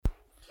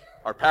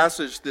Our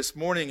passage this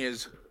morning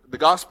is the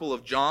Gospel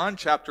of John,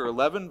 chapter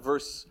 11,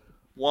 verse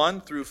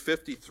 1 through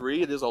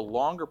 53. It is a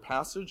longer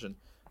passage, and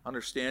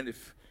understand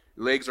if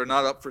your legs are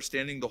not up for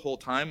standing the whole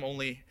time,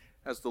 only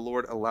as the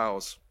Lord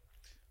allows.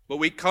 But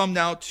we come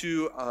now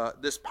to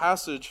this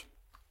passage,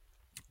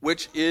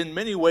 which in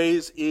many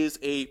ways is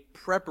a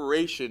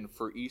preparation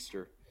for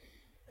Easter.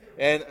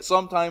 And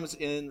sometimes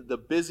in the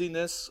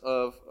busyness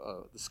of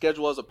the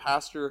schedule as a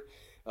pastor,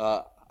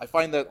 I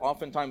find that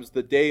oftentimes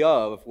the day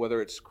of,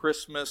 whether it's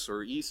Christmas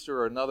or Easter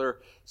or another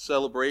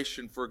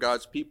celebration for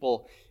God's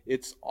people,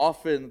 it's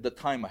often the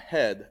time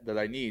ahead that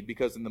I need,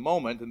 because in the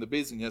moment, in the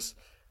busyness,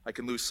 I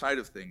can lose sight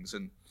of things.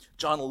 And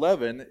John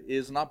 11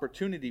 is an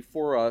opportunity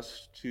for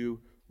us to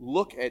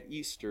look at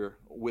Easter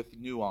with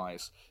new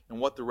eyes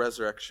and what the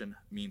resurrection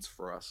means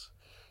for us.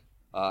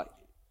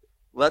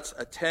 Let's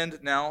attend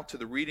now to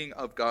the reading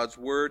of God's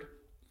Word.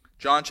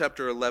 John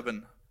chapter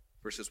 11,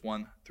 verses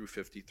 1 through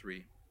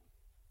 53.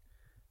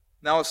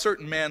 Now a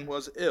certain man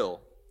was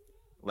ill,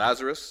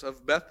 Lazarus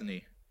of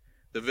Bethany,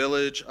 the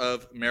village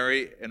of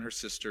Mary and her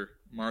sister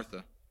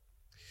Martha.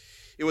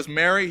 It was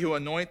Mary who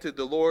anointed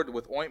the Lord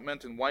with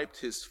ointment and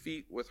wiped his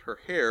feet with her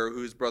hair,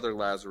 whose brother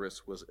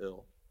Lazarus was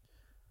ill.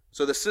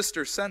 So the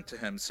sister sent to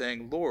him,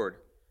 saying, Lord,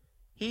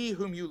 he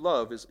whom you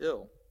love is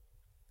ill.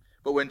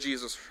 But when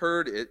Jesus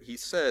heard it, he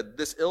said,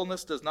 This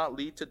illness does not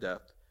lead to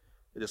death.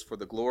 It is for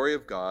the glory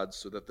of God,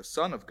 so that the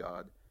Son of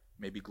God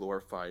may be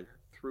glorified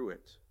through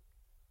it.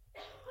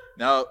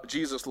 Now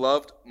Jesus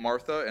loved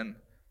Martha and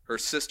her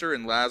sister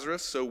and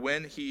Lazarus, so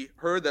when he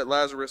heard that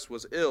Lazarus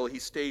was ill, he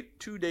stayed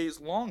 2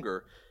 days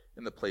longer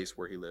in the place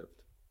where he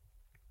lived.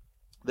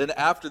 Then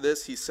after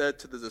this he said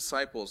to the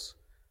disciples,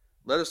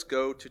 Let us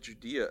go to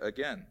Judea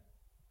again.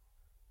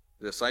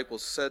 The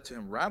disciples said to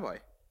him, Rabbi,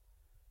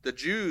 the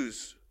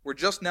Jews were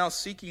just now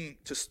seeking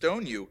to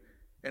stone you,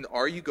 and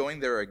are you going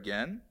there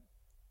again?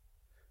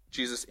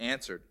 Jesus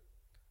answered,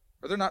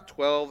 Are there not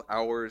 12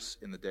 hours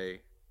in the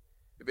day?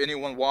 If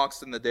anyone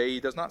walks in the day, he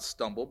does not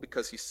stumble,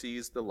 because he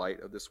sees the light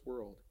of this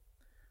world.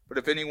 But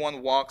if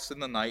anyone walks in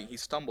the night, he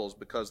stumbles,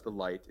 because the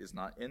light is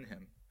not in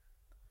him.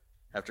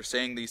 After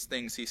saying these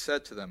things, he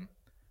said to them,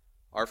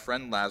 Our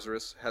friend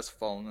Lazarus has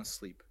fallen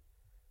asleep,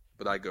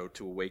 but I go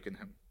to awaken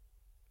him.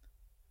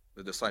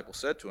 The disciple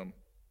said to him,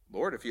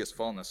 Lord, if he has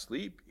fallen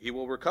asleep, he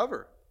will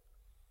recover.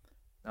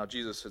 Now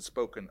Jesus had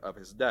spoken of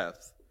his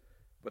death,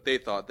 but they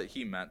thought that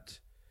he meant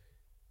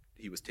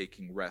he was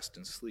taking rest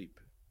and sleep.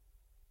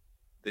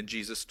 Then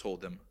Jesus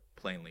told them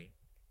plainly,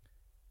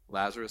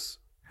 Lazarus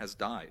has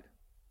died,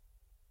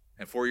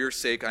 and for your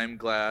sake I am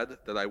glad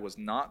that I was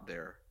not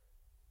there,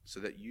 so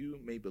that you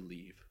may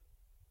believe.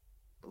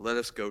 But let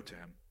us go to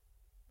him.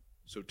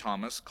 So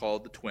Thomas,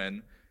 called the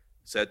twin,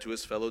 said to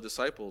his fellow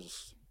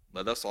disciples,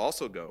 Let us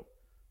also go,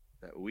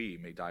 that we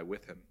may die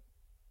with him.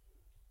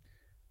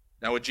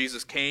 Now when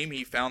Jesus came,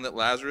 he found that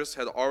Lazarus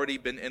had already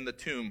been in the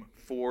tomb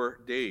 4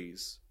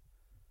 days.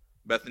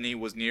 Bethany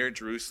was near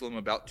Jerusalem,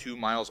 about 2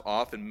 miles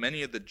off, and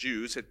many of the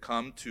Jews had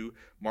come to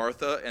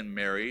Martha and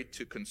Mary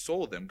to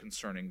console them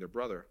concerning their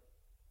brother.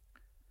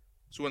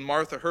 So when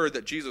Martha heard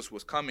that Jesus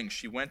was coming,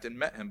 she went and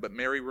met him, but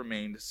Mary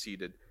remained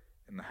seated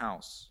in the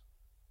house.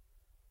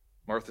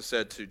 Martha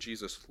said to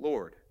Jesus,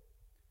 Lord,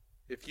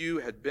 if you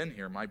had been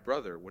here, my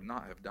brother would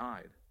not have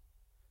died.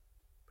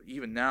 But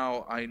even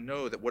now I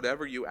know that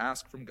whatever you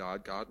ask from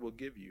God, God will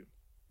give you.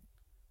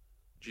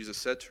 Jesus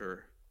said to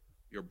her,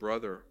 Your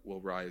brother will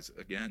rise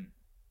again.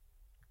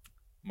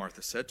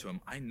 Martha said to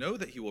him, I know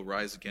that he will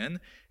rise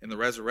again in the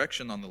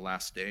resurrection on the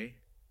last day.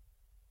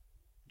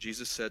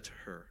 Jesus said to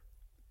her,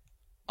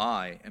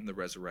 I am the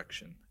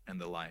resurrection and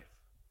the life.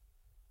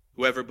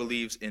 Whoever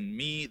believes in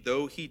me,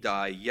 though he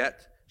die,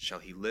 yet shall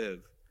he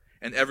live.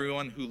 And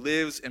everyone who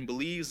lives and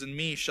believes in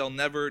me shall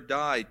never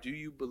die. Do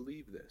you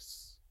believe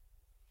this?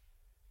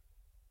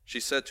 She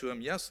said to him,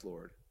 Yes,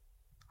 Lord.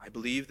 I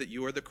believe that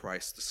you are the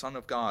Christ, the Son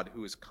of God,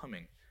 who is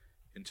coming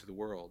into the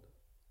world.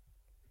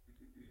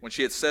 When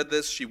she had said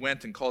this, she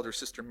went and called her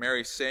sister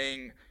Mary,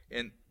 saying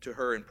to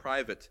her in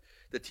private,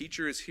 The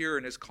teacher is here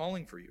and is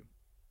calling for you.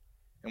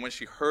 And when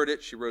she heard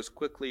it, she rose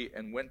quickly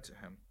and went to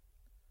him.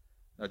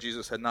 Now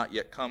Jesus had not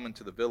yet come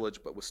into the village,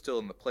 but was still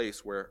in the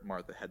place where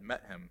Martha had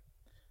met him.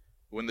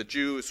 When the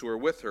Jews who were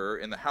with her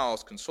in the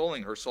house,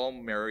 consoling her, saw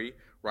Mary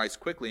rise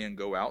quickly and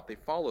go out, they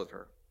followed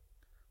her,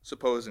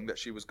 supposing that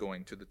she was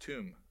going to the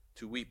tomb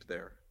to weep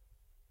there.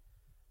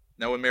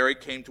 Now when Mary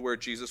came to where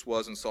Jesus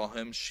was and saw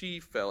him, she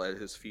fell at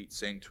his feet,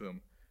 saying to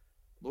him,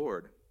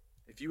 Lord,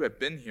 if you had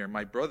been here,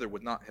 my brother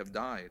would not have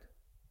died.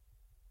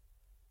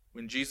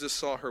 When Jesus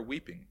saw her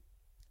weeping,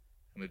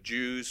 and the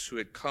Jews who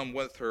had come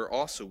with her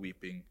also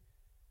weeping,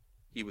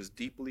 he was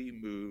deeply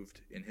moved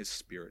in his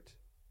spirit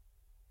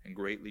and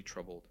greatly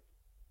troubled.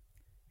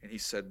 And he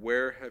said,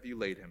 Where have you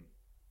laid him?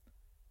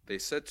 They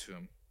said to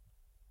him,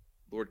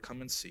 Lord,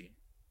 come and see.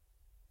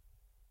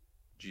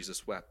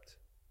 Jesus wept.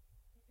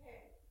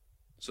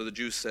 So the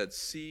Jews said,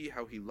 See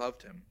how he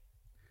loved him.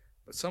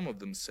 But some of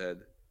them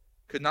said,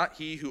 Could not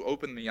he who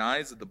opened the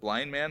eyes of the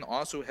blind man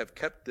also have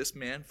kept this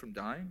man from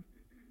dying?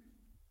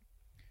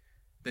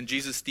 Then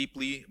Jesus,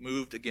 deeply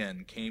moved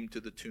again, came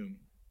to the tomb.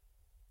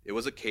 It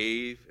was a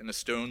cave, and a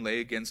stone lay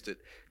against it.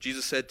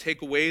 Jesus said,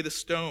 "Take away the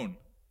stone."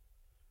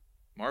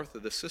 Martha,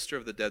 the sister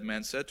of the dead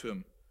man, said to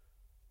him,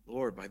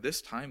 "Lord, by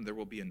this time there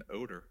will be an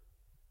odor,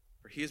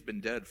 for he has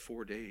been dead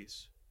 4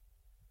 days."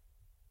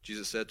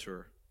 Jesus said to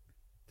her,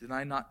 "Did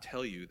I not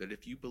tell you that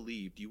if you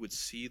believed, you would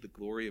see the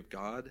glory of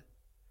God?"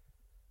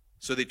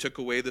 So they took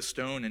away the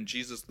stone, and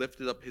Jesus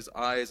lifted up his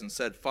eyes and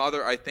said,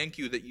 "Father, I thank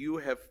you that you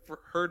have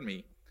heard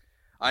me.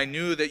 I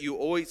knew that you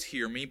always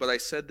hear me, but I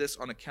said this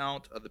on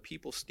account of the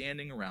people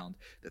standing around,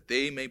 that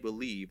they may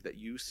believe that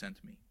you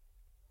sent me."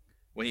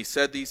 When he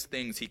said these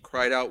things, he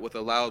cried out with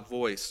a loud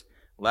voice,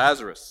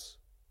 "Lazarus,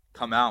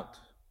 come out."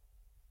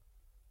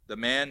 The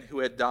man who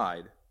had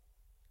died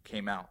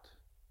came out,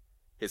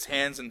 his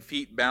hands and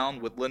feet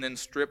bound with linen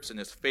strips and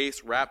his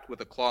face wrapped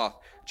with a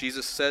cloth.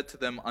 Jesus said to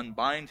them,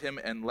 "Unbind him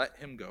and let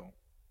him go."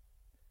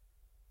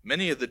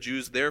 Many of the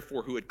Jews,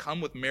 therefore, who had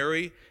come with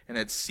Mary and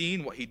had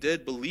seen what he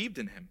did, believed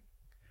in him.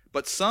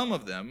 But some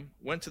of them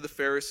went to the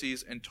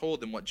Pharisees and told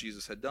them what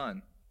Jesus had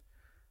done.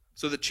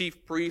 So the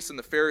chief priests and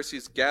the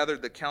Pharisees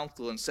gathered the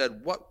council and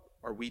said, "What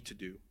are we to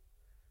do?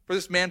 For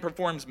this man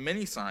performs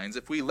many signs.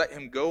 If we let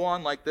him go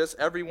on like this,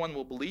 everyone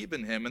will believe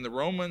in him, and the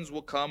Romans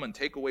will come and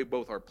take away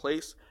both our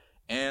place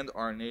and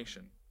our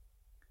nation."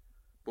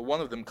 But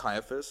one of them,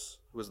 Caiaphas,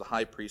 who was the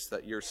high priest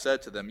that year,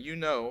 said to them, "You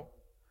know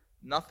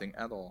nothing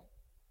at all.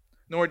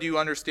 Nor do you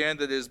understand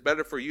that it is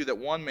better for you that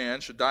one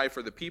man should die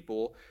for the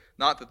people,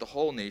 not that the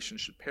whole nation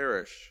should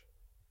perish."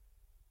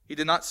 He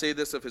did not say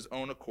this of his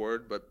own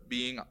accord, but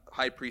being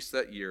high priest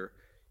that year,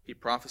 he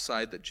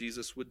prophesied that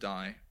Jesus would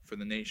die for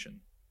the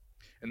nation,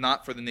 and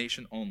not for the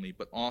nation only,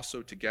 but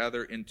also to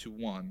gather into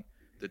one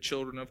the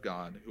children of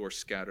God who are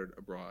scattered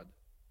abroad.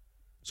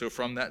 So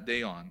from that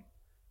day on,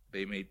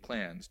 they made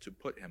plans to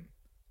put him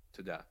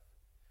to death.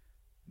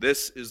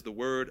 This is the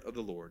word of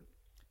the Lord.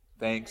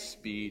 Thanks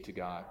be to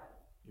God.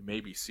 You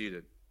may be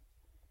seated.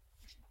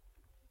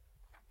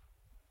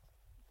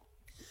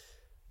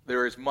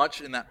 There is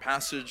much in that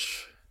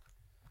passage.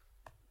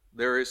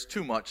 There is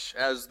too much,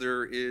 as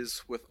there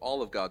is with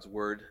all of God's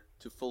word,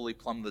 to fully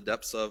plumb the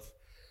depths of.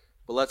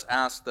 But let's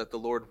ask that the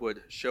Lord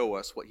would show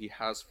us what he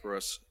has for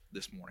us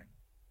this morning.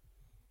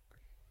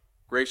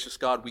 Gracious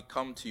God, we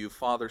come to you,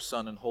 Father,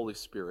 Son, and Holy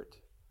Spirit,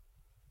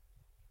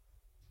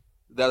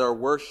 that our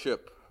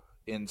worship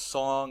in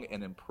song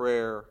and in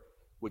prayer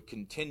would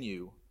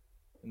continue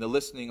in the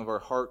listening of our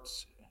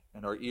hearts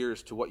and our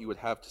ears to what you would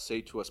have to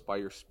say to us by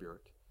your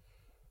Spirit.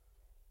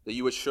 That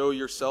you would show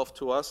yourself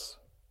to us,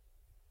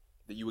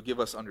 that you would give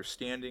us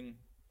understanding,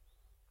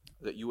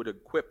 that you would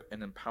equip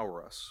and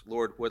empower us.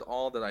 Lord, would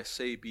all that I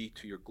say be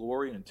to your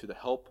glory and to the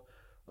help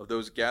of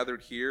those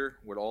gathered here,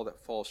 would all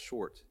that falls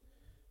short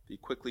be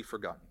quickly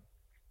forgotten.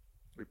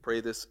 We pray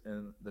this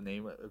in the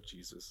name of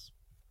Jesus.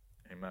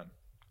 Amen.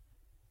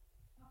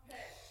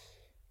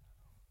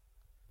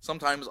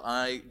 Sometimes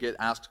I get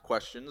asked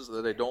questions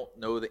that I don't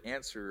know the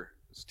answers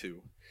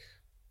to.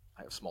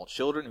 I have small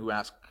children who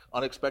ask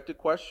unexpected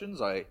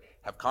questions. I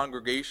have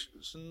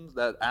congregations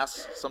that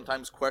ask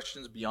sometimes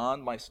questions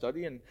beyond my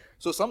study. And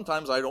so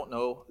sometimes I don't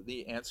know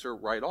the answer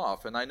right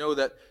off. And I know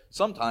that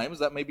sometimes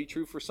that may be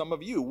true for some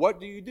of you. What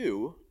do you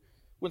do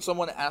when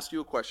someone asks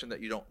you a question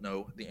that you don't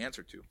know the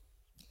answer to?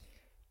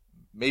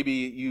 Maybe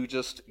you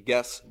just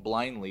guess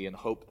blindly and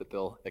hope that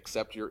they'll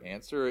accept your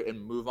answer and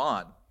move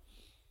on.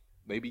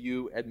 Maybe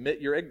you admit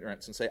your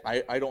ignorance and say,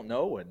 I don't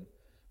know, and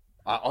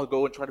I'll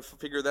go and try to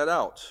figure that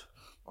out.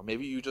 Or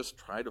maybe you just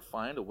try to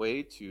find a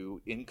way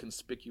to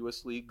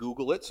inconspicuously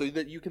Google it so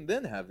that you can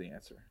then have the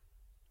answer.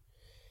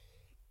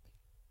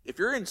 If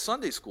you're in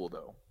Sunday school,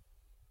 though,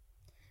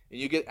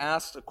 and you get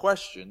asked a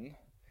question,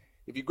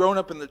 if you've grown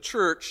up in the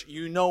church,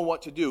 you know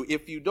what to do.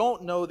 If you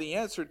don't know the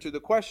answer to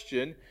the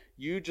question,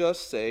 you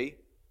just say,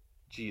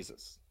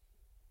 Jesus.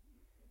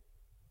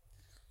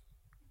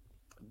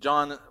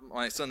 John,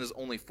 my son, is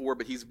only 4,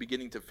 but he's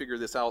beginning to figure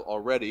this out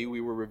already.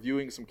 We were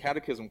reviewing some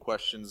catechism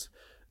questions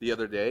the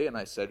other day, and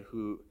I said,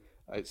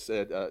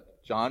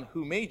 John,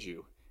 who made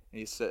you? And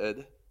he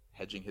said,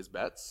 hedging his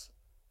bets,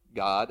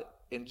 God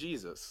and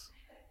Jesus.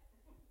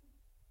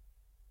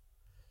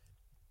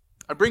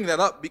 I bring that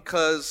up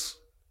because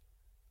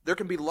there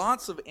can be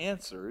lots of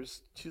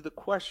answers to the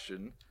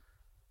question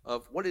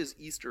of what is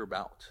Easter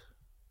about?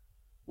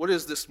 What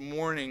is this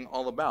morning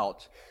all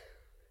about?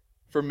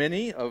 For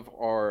many of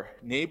our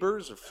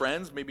neighbors or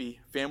friends, maybe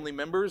family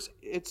members,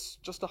 it's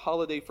just a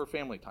holiday for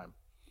family time.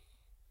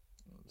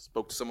 I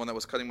spoke to someone that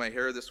was cutting my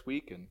hair this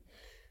week, and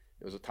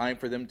it was a time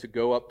for them to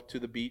go up to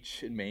the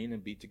beach in Maine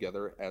and be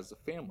together as a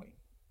family.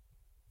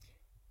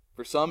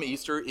 For some,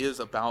 Easter is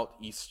about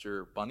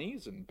Easter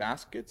bunnies and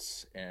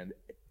baskets and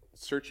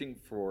searching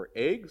for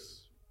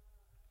eggs.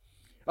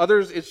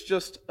 Others, it's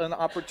just an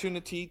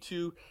opportunity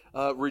to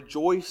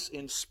rejoice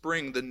in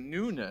spring, the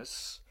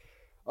newness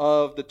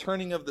of the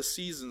turning of the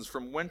seasons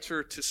from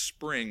winter to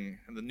spring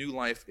and the new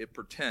life it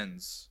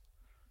portends.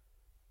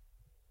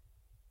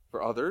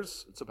 For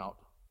others, it's about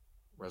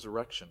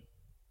resurrection.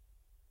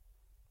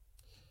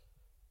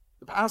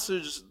 The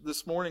passage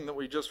this morning that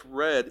we just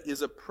read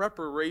is a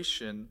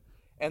preparation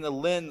and a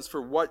lens for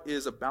what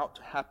is about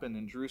to happen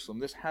in Jerusalem.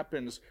 This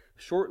happens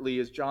shortly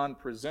as John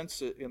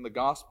presents it in the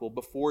gospel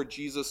before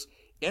Jesus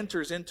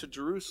enters into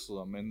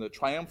Jerusalem in the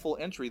triumphal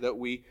entry that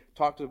we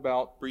talked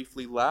about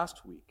briefly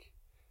last week,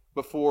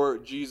 before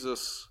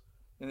Jesus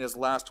in his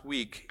last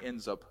week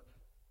ends up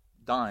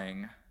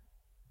dying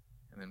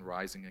and then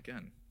rising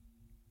again.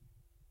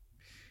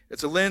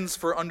 It's a lens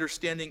for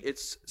understanding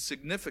its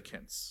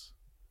significance.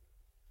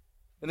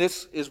 And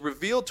this is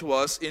revealed to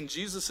us in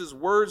Jesus'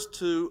 words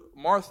to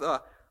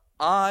Martha,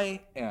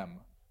 "I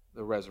am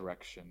the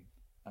resurrection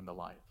and the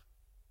life."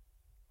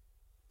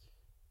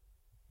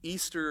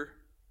 Easter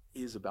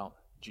is about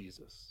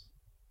Jesus.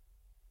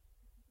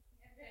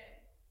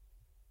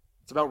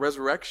 It's about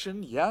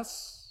resurrection,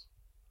 yes.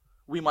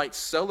 We might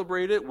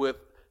celebrate it with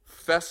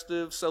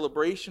festive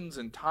celebrations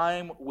and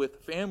time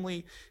with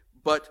family,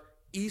 but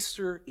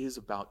Easter is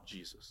about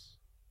Jesus.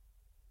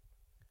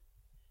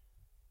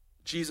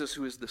 Jesus,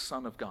 who is the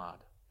Son of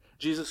God.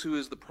 Jesus, who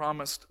is the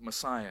promised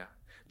Messiah.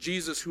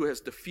 Jesus, who has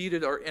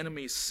defeated our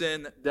enemies,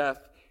 sin,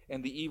 death,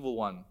 and the evil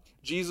one.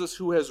 Jesus,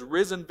 who has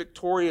risen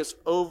victorious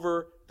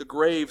over the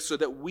grave so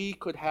that we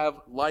could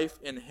have life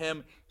in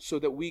him, so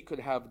that we could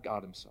have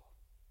God himself.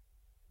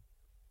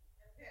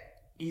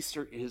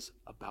 Easter is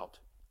about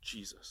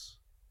Jesus.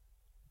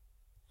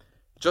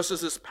 Just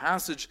as this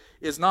passage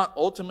is not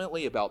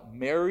ultimately about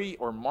Mary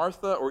or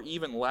Martha or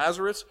even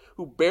Lazarus,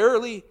 who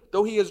barely,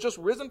 though he has just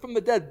risen from the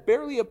dead,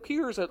 barely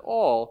appears at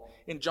all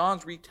in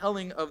John's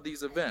retelling of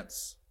these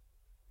events.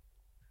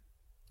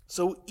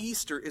 So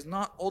Easter is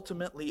not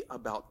ultimately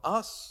about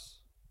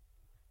us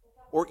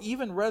or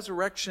even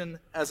resurrection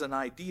as an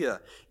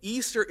idea.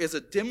 Easter is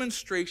a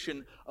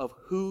demonstration of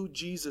who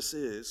Jesus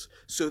is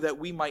so that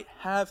we might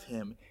have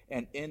him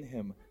and in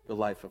him the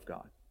life of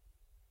God.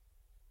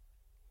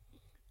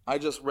 I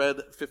just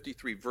read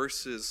 53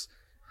 verses.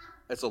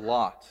 It's a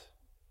lot.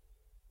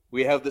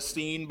 We have the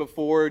scene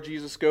before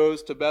Jesus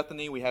goes to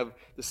Bethany. We have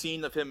the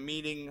scene of him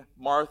meeting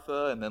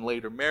Martha and then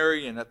later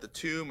Mary and at the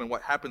tomb and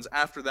what happens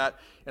after that.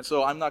 And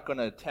so I'm not going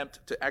to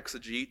attempt to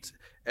exegete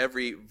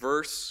every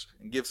verse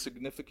and give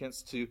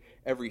significance to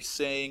every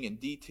saying in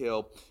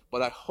detail,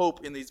 but I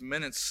hope in these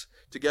minutes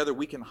together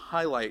we can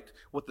highlight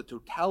what the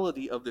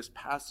totality of this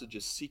passage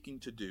is seeking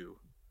to do,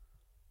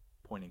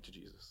 pointing to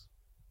Jesus.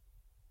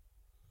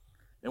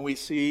 And we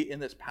see in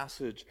this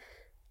passage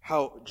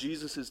how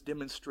Jesus is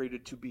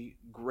demonstrated to be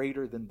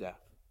greater than death.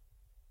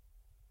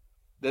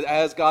 That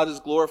as God is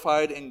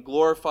glorified and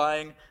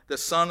glorifying the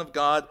Son of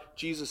God,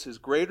 Jesus is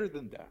greater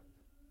than death.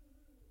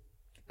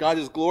 God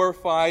is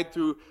glorified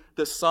through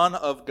the Son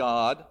of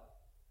God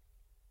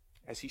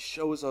as he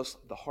shows us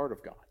the heart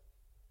of God.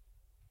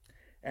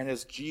 And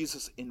as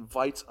Jesus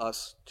invites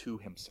us to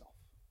himself.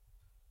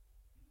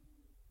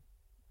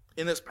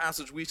 In this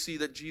passage, we see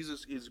that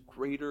Jesus is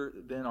greater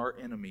than our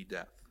enemy,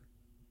 death.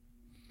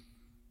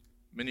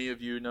 Many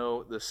of you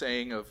know the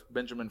saying of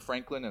Benjamin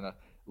Franklin in a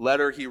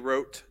letter he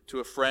wrote to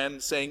a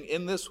friend saying,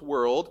 "In this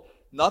world,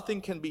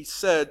 nothing can be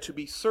said to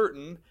be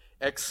certain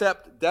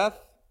except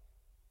death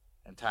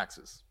and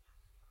taxes."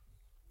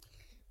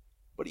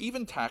 But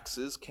even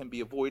taxes can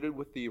be avoided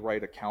with the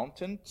right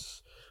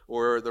accountant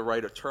or the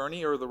right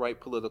attorney or the right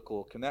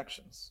political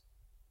connections.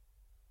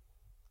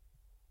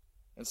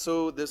 And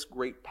so this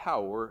great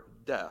power,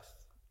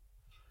 death,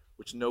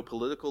 which no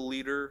political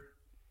leader,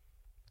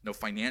 no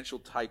financial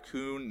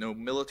tycoon, no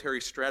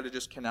military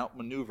strategist can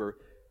outmaneuver,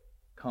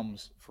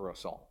 comes for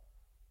us all.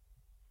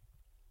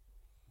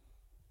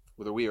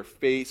 Whether we are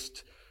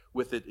faced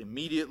with it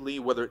immediately,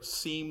 whether it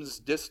seems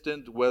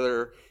distant,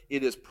 whether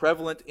it is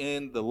prevalent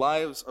in the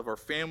lives of our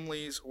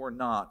families or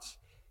not,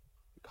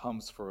 it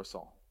comes for us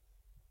all.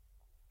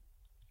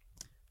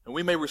 And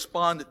we may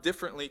respond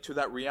differently to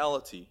that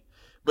reality,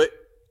 but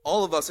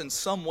all of us in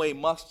some way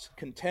must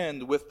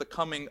contend with the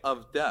coming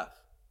of death.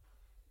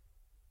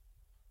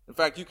 In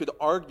fact, you could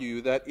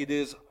argue that it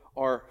is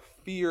our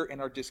fear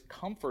and our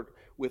discomfort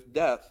with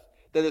death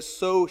that has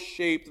so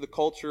shaped the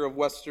culture of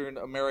Western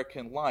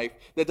American life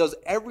that does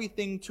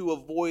everything to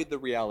avoid the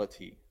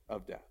reality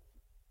of death.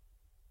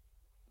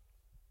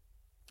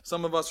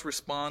 Some of us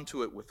respond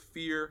to it with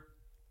fear,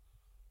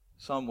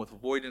 some with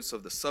avoidance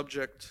of the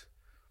subject,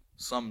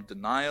 some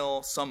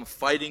denial, some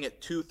fighting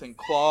it tooth and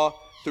claw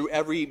through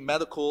every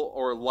medical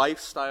or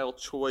lifestyle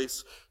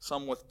choice,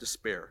 some with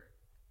despair.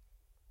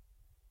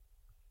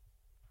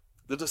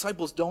 The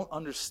disciples don't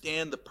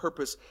understand the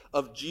purpose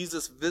of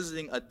Jesus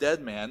visiting a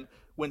dead man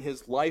when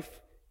his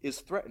life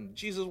is threatened.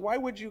 Jesus, why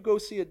would you go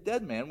see a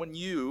dead man when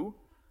you,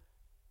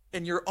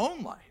 in your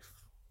own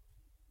life,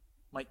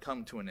 might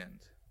come to an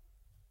end?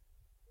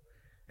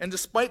 And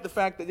despite the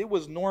fact that it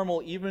was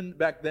normal even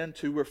back then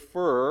to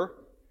refer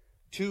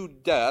to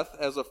death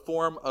as a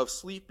form of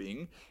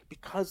sleeping,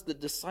 because the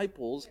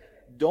disciples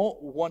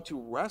don't want to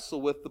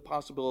wrestle with the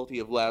possibility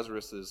of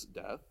Lazarus'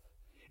 death,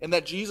 and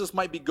that Jesus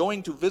might be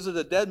going to visit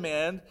a dead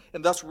man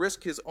and thus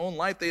risk his own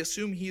life, they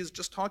assume he is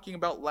just talking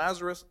about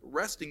Lazarus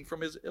resting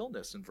from his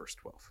illness in verse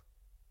 12.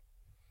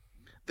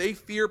 They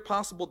fear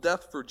possible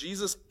death for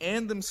Jesus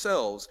and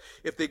themselves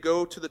if they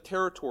go to the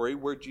territory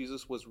where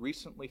Jesus was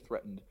recently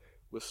threatened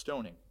with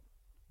stoning.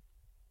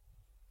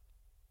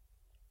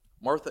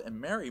 Martha and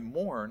Mary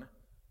mourn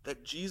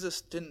that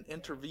Jesus didn't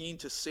intervene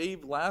to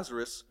save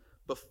Lazarus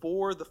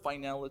before the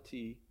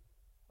finality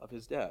of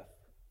his death.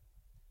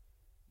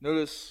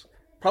 Notice,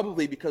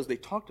 probably because they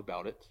talked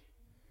about it,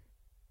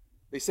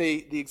 they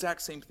say the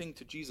exact same thing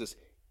to Jesus.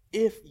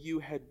 If you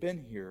had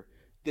been here,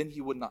 then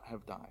he would not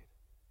have died.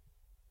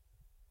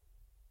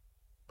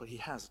 But he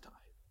has died.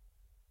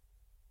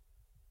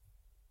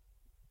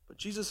 But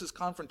Jesus'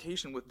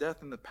 confrontation with death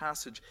in the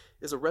passage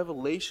is a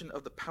revelation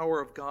of the power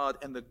of God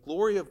and the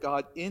glory of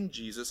God in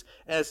Jesus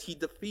as he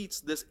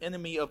defeats this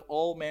enemy of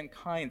all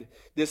mankind,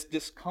 this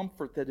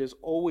discomfort that is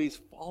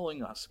always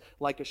following us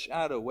like a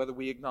shadow, whether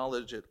we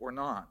acknowledge it or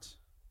not.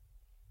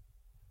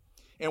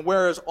 And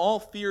whereas all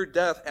fear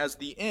death as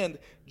the end,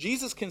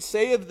 Jesus can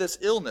say of this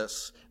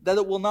illness that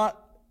it will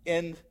not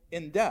end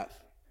in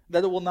death,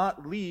 that it will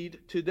not lead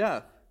to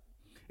death.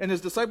 And his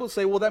disciples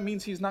say, well, that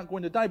means he's not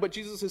going to die. But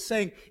Jesus is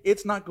saying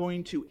it's not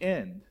going to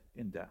end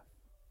in death.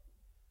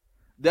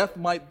 Death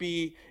might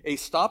be a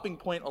stopping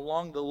point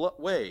along the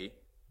way,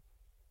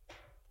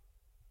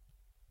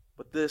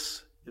 but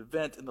this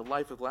event in the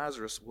life of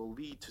Lazarus will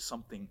lead to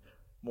something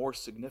more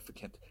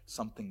significant,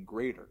 something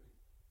greater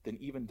than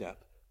even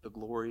death, the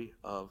glory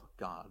of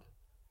God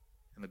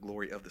and the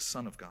glory of the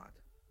Son of God.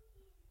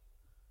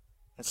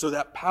 And so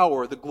that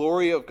power, the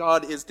glory of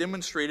God, is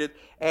demonstrated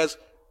as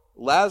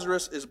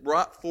Lazarus is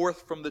brought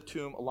forth from the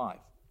tomb alive.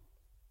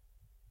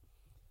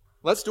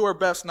 Let's do our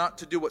best not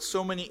to do what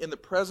so many in the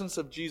presence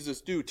of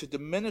Jesus do, to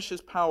diminish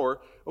his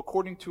power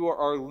according to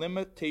our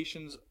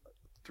limitations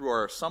through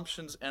our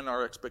assumptions and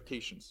our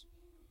expectations.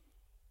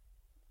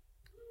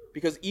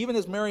 Because even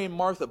as Mary and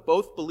Martha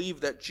both believe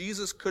that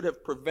Jesus could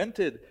have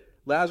prevented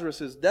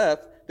Lazarus'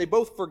 death, they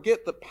both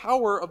forget the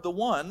power of the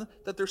one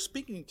that they're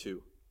speaking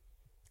to.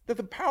 That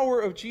the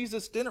power of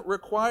Jesus didn't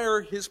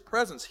require his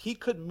presence. He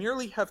could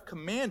merely have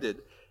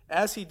commanded,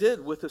 as he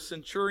did with the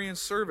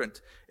centurion's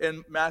servant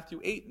in Matthew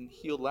 8 and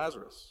healed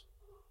Lazarus.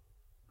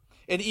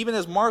 And even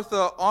as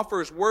Martha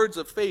offers words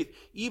of faith,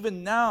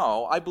 even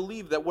now I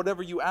believe that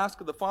whatever you ask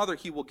of the Father,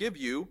 he will give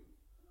you.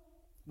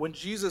 When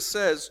Jesus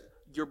says,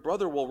 your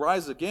brother will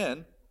rise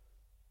again,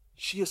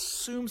 she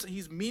assumes that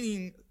he's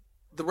meaning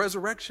the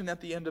resurrection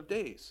at the end of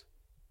days.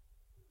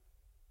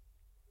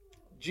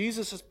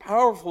 Jesus is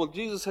powerful.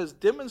 Jesus has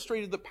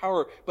demonstrated the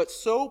power, but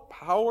so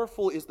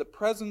powerful is the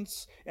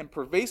presence and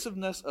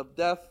pervasiveness of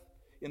death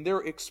in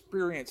their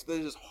experience that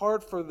it is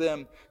hard for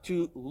them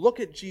to look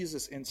at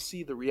Jesus and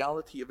see the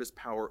reality of his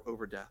power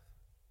over death.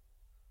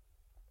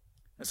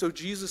 And so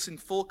Jesus, in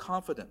full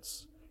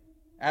confidence,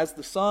 as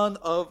the Son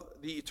of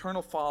the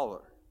eternal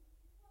Father,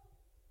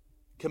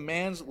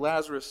 commands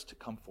Lazarus to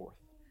come forth.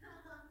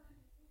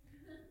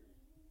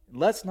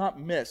 Let's not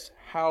miss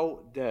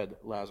how dead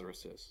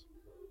Lazarus is.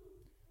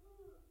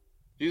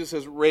 Jesus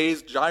has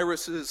raised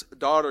Jairus'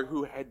 daughter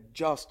who had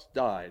just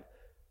died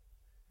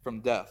from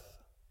death.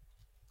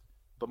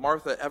 But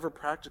Martha, ever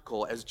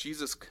practical, as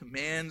Jesus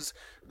commands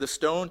the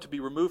stone to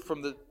be removed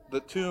from the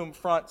tomb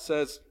front,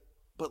 says,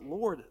 but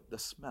Lord, the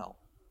smell.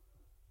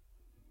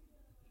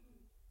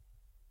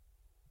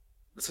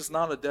 This is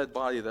not a dead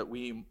body that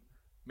we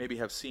maybe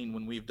have seen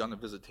when we've done a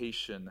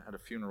visitation at a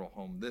funeral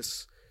home.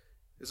 This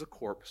is a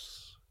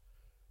corpse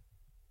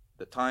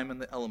that time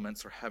and the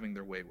elements are having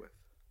their way with.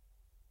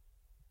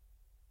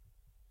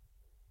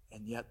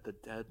 And yet the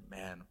dead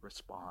man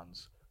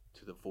responds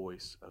to the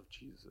voice of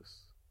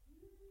Jesus,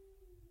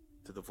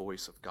 to the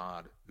voice of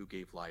God who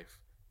gave life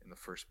in the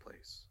first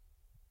place.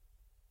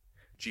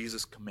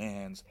 Jesus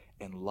commands,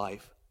 and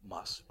life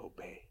must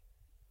obey.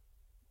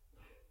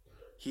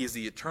 He is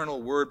the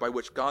eternal word by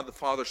which God the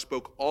Father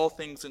spoke all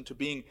things into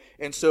being.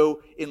 And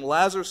so in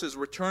Lazarus'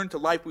 return to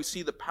life, we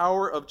see the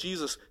power of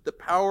Jesus, the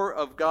power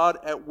of God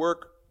at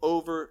work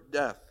over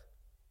death.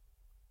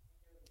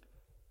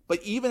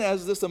 But even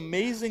as this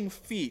amazing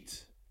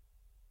feat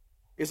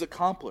is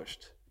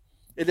accomplished,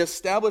 it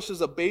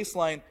establishes a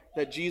baseline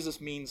that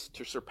Jesus means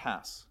to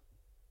surpass.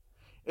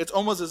 It's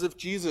almost as if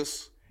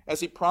Jesus,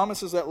 as he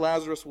promises that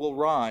Lazarus will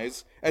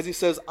rise, as he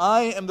says,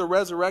 I am the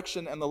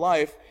resurrection and the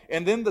life,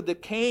 and then the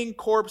decaying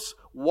corpse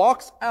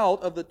walks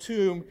out of the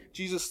tomb,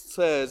 Jesus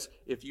says,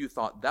 if you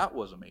thought that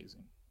was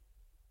amazing,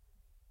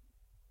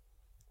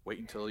 wait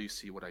until you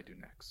see what I do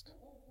next.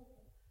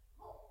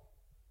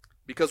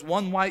 Because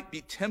one might be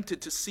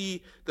tempted to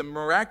see the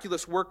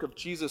miraculous work of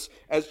Jesus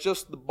as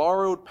just the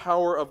borrowed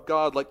power of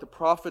God like the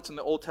prophets in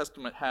the Old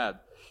Testament had.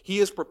 He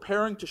is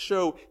preparing to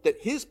show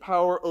that his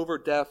power over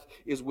death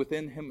is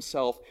within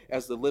himself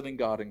as the living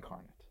God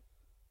incarnate.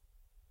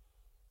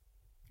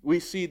 We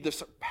see the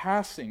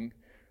surpassing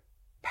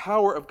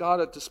power of God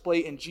at display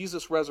in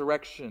Jesus'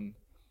 resurrection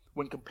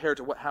when compared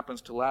to what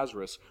happens to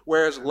Lazarus.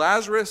 Whereas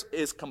Lazarus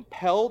is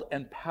compelled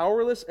and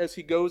powerless as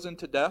he goes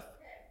into death,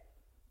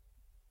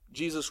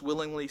 Jesus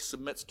willingly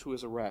submits to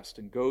his arrest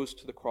and goes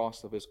to the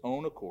cross of his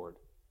own accord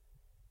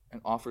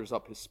and offers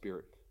up his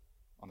spirit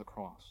on the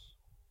cross.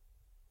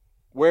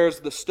 Whereas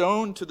the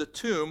stone to the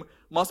tomb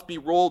must be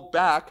rolled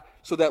back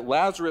so that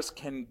Lazarus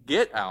can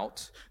get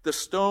out, the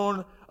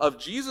stone of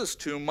Jesus'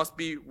 tomb must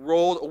be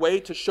rolled away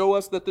to show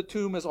us that the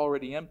tomb is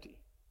already empty.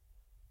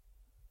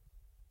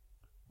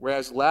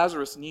 Whereas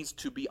Lazarus needs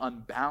to be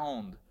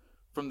unbound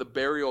from the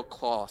burial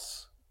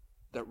cloths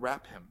that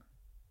wrap him.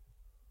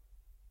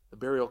 The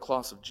burial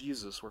cloths of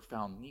Jesus were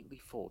found neatly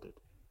folded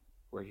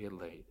where he had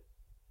laid.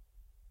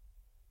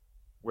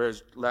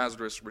 Whereas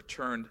Lazarus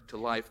returned to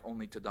life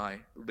only to die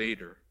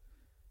later,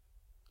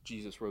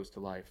 Jesus rose to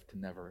life to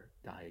never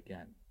die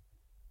again.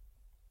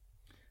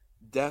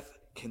 Death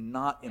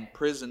cannot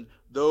imprison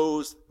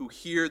those who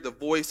hear the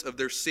voice of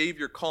their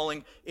Savior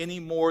calling any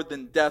more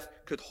than death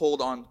could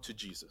hold on to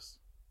Jesus.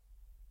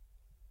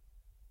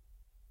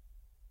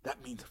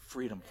 That means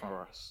freedom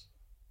for us.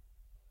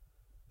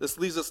 This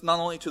leads us not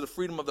only to the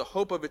freedom of the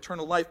hope of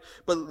eternal life,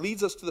 but it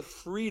leads us to the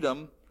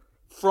freedom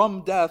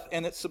from death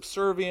and its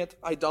subservient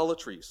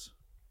idolatries.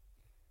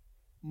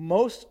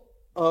 Most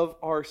of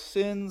our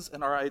sins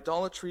and our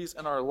idolatries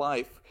in our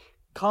life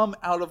come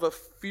out of a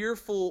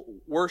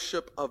fearful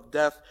worship of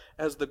death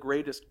as the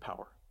greatest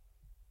power.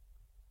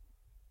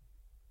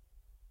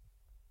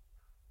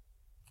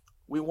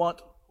 We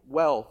want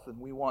wealth and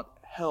we want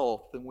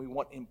health and we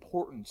want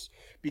importance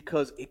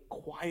because it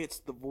quiets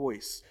the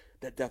voice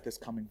that death is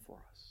coming for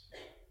us.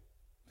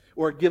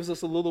 Or it gives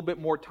us a little bit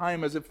more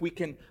time as if we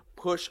can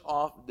push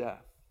off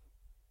death.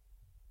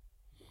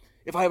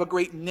 If I have a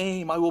great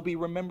name, I will be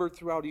remembered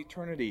throughout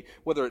eternity.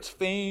 Whether it's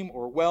fame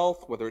or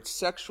wealth, whether it's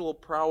sexual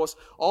prowess,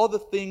 all the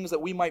things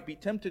that we might be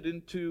tempted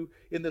into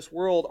in this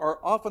world are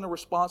often a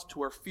response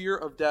to our fear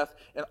of death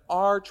and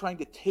are trying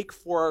to take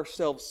for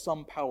ourselves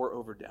some power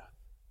over death.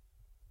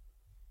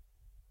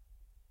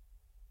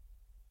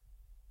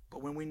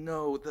 But when we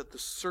know that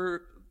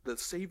the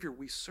Savior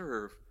we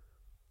serve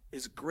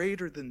is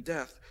greater than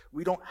death,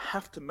 we don't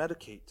have to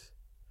medicate.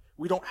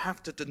 We don't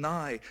have to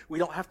deny. We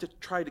don't have to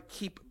try to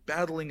keep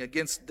battling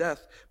against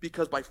death,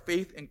 because by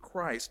faith in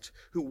Christ,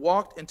 who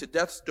walked into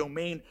death's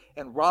domain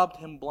and robbed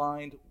him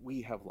blind,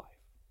 we have life.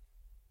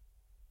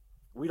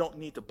 We don't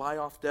need to buy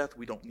off death.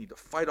 We don't need to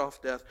fight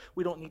off death.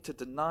 We don't need to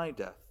deny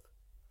death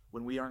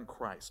when we are in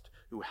Christ,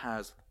 who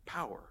has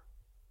power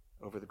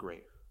over the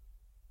grave.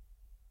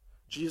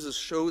 Jesus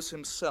shows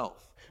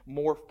himself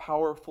more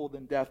powerful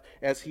than death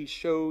as he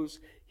shows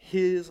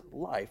his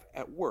life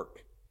at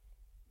work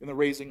in the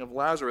raising of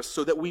Lazarus,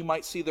 so that we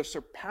might see the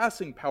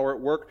surpassing power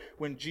at work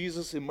when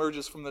Jesus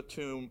emerges from the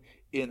tomb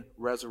in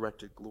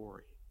resurrected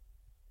glory.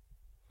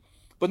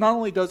 But not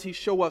only does he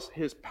show us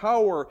his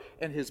power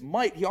and his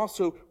might, he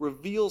also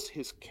reveals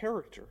his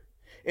character,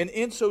 and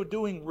in so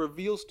doing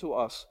reveals to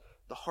us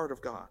the heart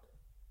of God.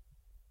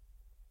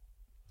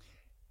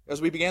 As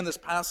we began this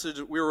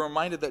passage, we were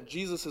reminded that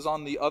Jesus is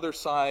on the other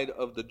side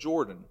of the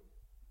Jordan,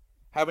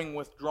 having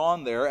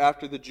withdrawn there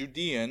after the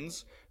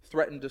Judeans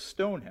threatened to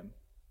stone him.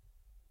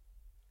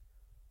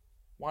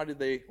 Why did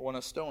they want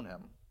to stone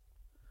him?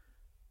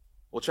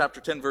 Well, chapter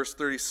 10, verse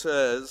 30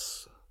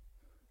 says,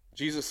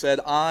 Jesus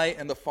said, "I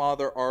and the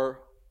Father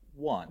are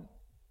one."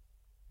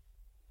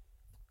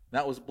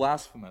 That was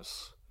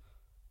blasphemous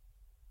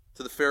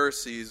to the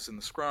Pharisees and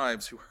the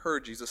scribes who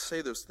heard Jesus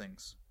say those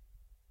things.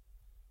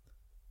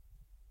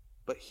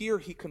 But here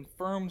he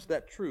confirms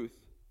that truth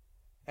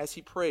as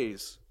he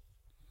prays.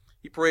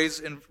 He prays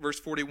in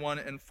verse 41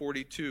 and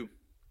 42.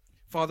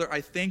 "Father,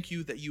 I thank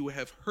you that you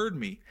have heard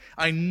me.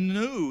 I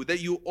knew that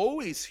you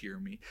always hear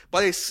me,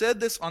 but I said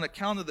this on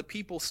account of the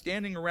people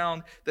standing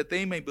around, that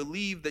they may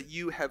believe that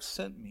you have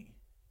sent me."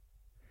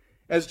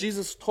 As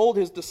Jesus told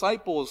his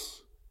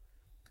disciples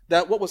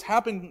that what was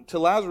happening to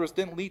Lazarus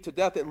didn't lead to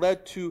death, it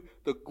led to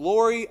the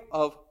glory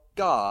of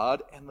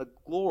God and the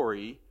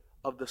glory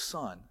of the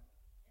Son.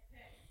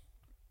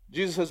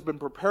 Jesus has been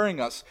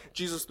preparing us.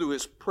 Jesus, through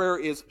his prayer,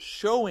 is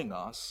showing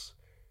us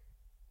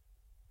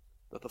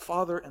that the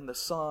Father and the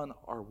Son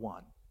are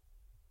one,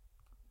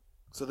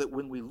 so that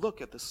when we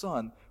look at the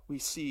Son, we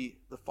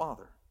see the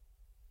Father.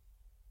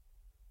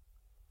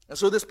 And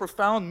so this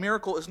profound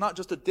miracle is not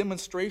just a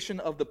demonstration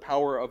of the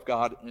power of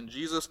God in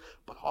Jesus,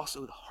 but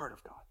also the heart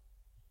of God.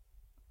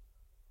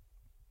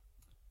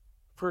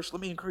 First,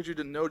 let me encourage you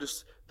to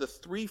notice the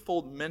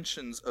threefold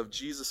mentions of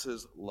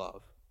Jesus'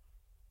 love.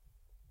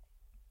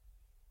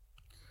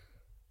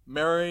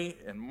 Mary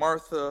and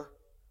Martha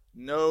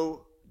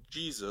know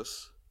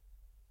Jesus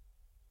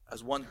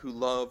as one who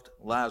loved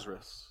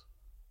Lazarus.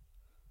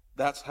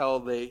 That's how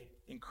they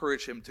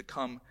encourage him to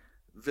come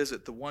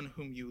visit. The one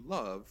whom you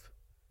love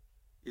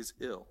is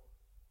ill.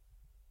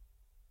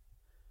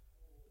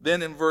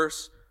 Then in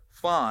verse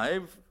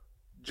 5,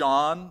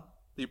 John,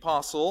 the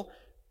apostle,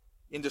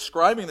 in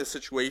describing the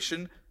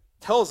situation,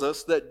 tells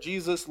us that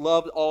Jesus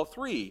loved all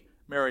three,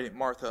 Mary,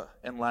 Martha,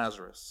 and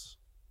Lazarus.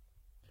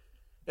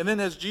 And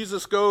then as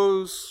Jesus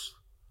prepares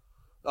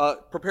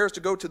to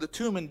go to the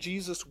tomb and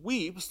Jesus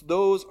weeps,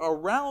 those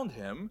around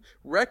him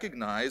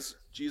recognize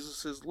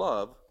Jesus'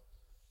 love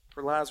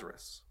for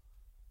Lazarus.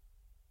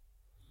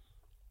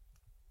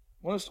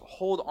 I want us to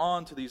hold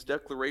on to these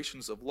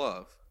declarations of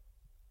love,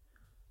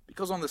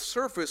 Because on the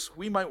surface,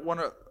 we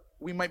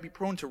might be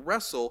prone to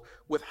wrestle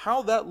with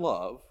how that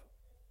love,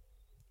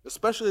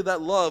 especially that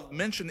love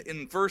mentioned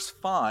in verse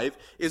 5,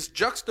 is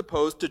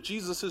juxtaposed to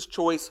Jesus'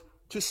 choice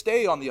to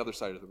stay on the other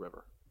side of the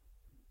river.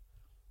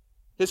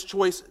 His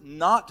choice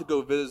not to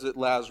go visit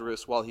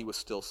Lazarus while he was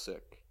still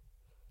sick,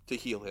 to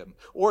heal him,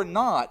 or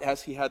not,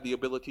 as he had the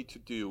ability to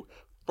do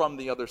from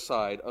the other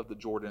side of the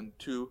Jordan,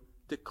 to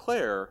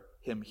declare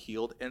him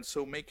healed and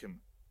so make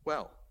him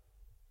well.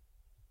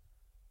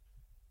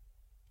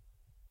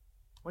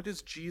 Why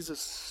does Jesus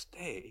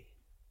stay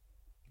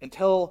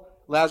until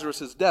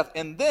Lazarus' death,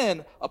 and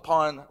then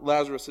upon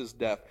Lazarus'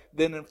 death,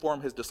 then inform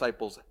his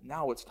disciples,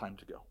 now it's time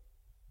to go?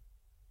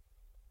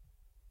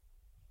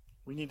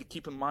 We need to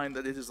keep in mind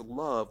that it is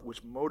love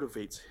which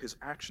motivates his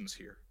actions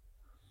here.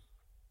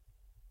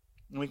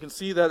 And we can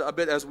see that a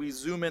bit as we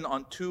zoom in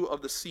on two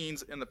of the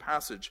scenes in the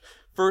passage.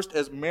 First,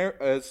 as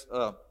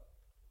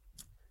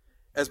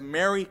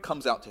Mary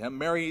comes out to him,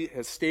 Mary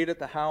has stayed at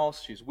the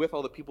house. She's with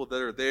all the people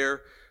that are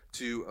there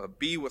to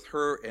be with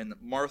her and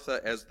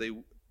Martha as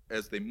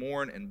they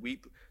mourn and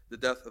weep the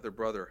death of their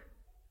brother.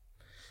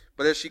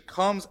 But as she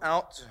comes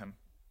out to him,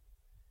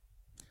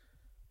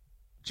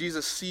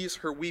 Jesus sees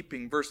her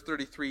weeping. Verse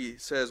 33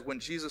 says, when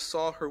Jesus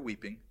saw her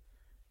weeping,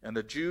 and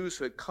the Jews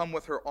who had come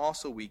with her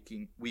also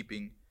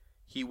weeping,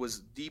 he was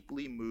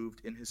deeply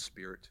moved in his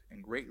spirit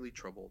and greatly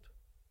troubled.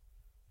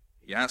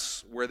 He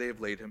asks where they have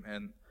laid him,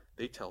 and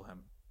they tell him.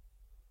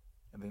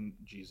 And then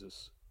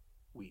Jesus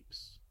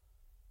weeps.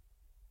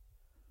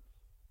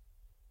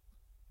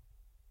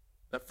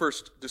 That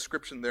first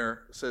description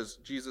there says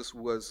Jesus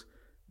was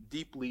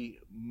deeply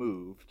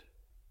moved.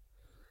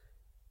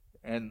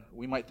 And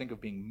we might think of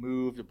being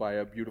moved by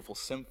a beautiful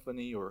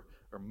symphony or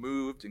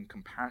moved in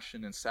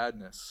compassion and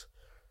sadness.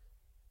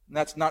 And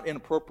that's not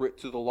inappropriate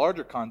to the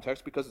larger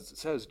context because it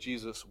says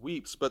Jesus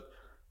weeps. But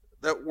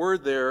that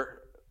word there,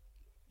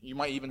 you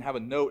might even have a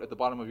note at the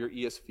bottom of your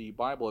ESV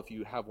Bible if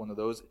you have one of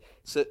those.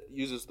 It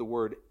uses the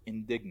word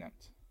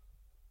indignant.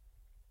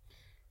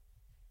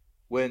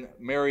 When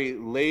Mary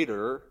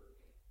later,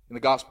 in the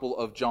Gospel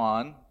of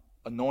John,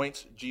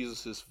 anoints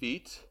Jesus'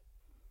 feet,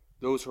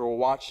 those who are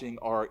watching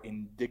are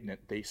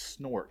indignant. They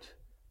snort.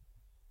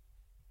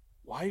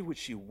 Why would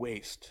she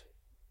waste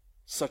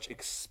such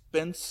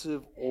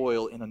expensive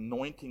oil in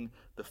anointing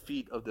the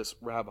feet of this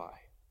rabbi?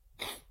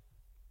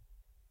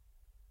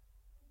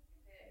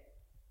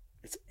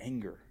 It's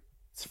anger.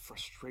 It's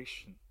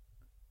frustration.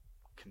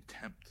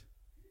 Contempt.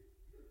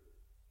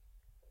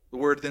 The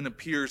word then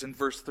appears in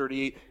verse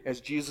 38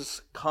 as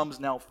Jesus comes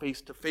now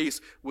face to face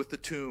with the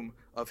tomb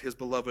of his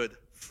beloved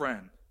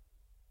friend.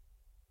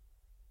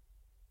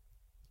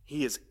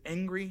 He is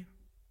angry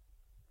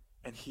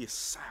and he is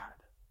sad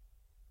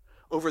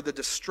over the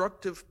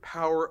destructive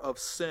power of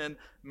sin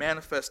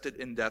manifested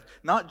in death,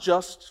 not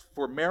just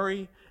for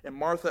Mary and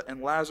Martha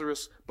and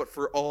Lazarus, but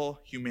for all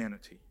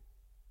humanity.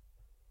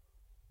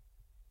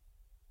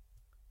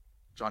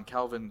 John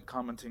Calvin,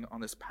 commenting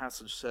on this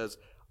passage, says,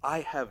 I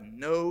have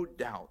no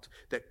doubt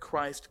that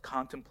Christ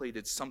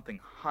contemplated something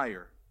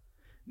higher,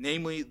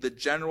 namely the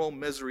general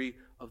misery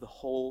of the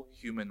whole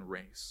human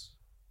race.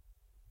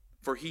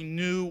 For he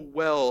knew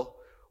well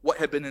what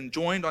had been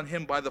enjoined on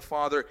him by the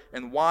Father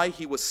and why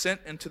he was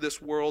sent into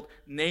this world,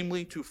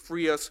 namely to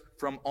free us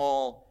from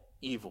all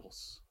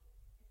evils.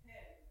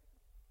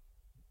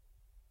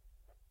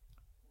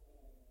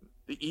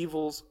 The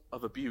evils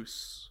of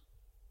abuse,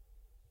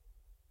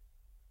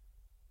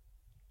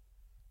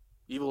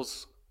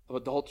 evils of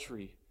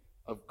adultery,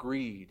 of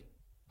greed,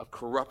 of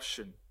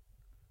corruption,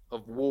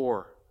 of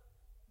war,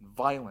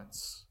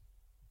 violence,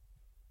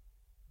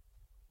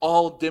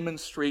 all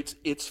demonstrates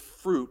its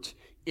fruit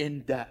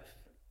in death.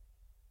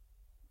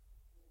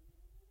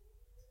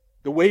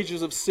 The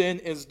wages of sin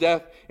is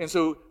death, and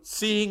so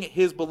seeing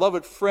his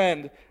beloved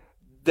friend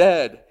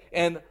dead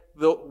and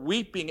the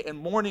weeping and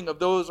mourning of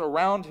those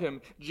around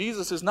him,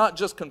 Jesus is not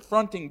just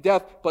confronting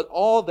death, but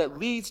all that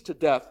leads to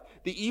death,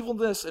 the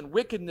evilness and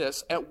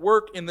wickedness at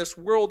work in this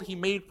world he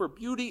made for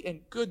beauty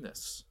and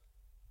goodness.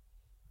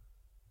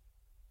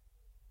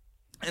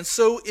 And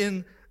so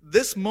in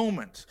this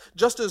moment,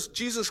 just as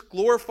Jesus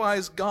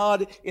glorifies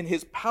God in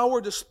his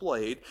power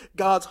displayed,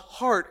 God's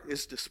heart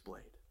is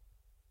displayed.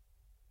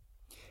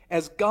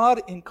 As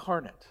God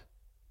incarnate,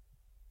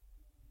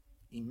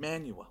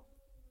 Emmanuel,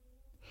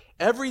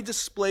 every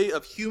display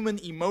of human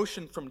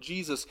emotion from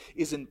Jesus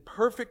is in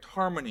perfect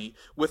harmony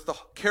with the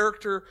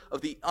character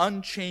of the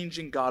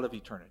unchanging God of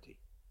eternity.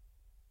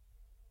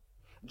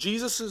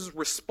 Jesus'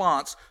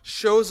 response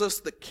shows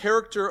us the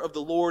character of the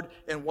Lord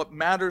and what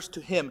matters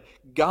to him.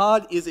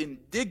 God is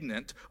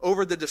indignant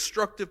over the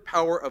destructive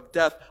power of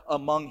death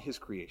among his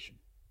creation.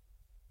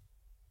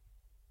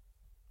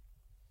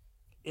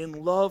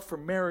 In love for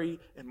Mary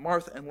and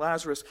Martha and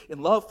Lazarus,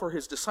 in love for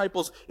his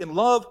disciples, in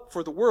love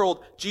for the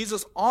world,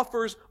 Jesus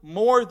offers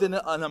more than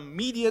an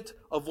immediate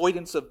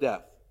avoidance of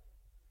death.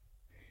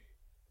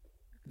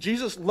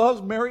 Jesus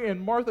loves Mary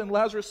and Martha and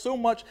Lazarus so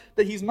much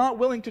that he's not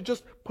willing to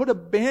just put a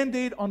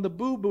Band-Aid on the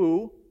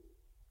boo-boo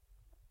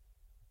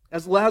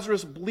as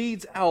Lazarus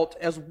bleeds out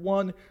as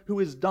one who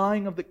is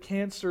dying of the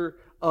cancer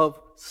of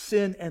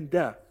sin and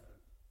death.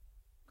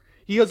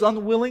 He is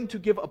unwilling to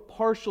give a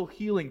partial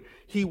healing.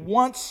 He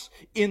wants,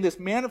 in this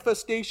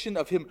manifestation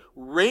of him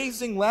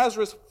raising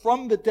Lazarus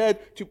from the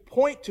dead, to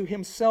point to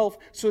himself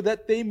so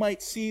that they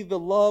might see the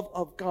love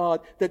of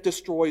God that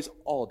destroys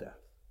all death.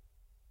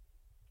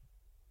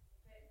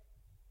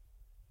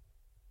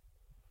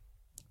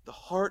 The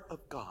heart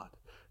of God,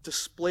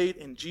 displayed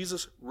in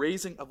Jesus'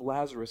 raising of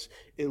Lazarus,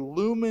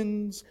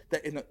 illumines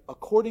that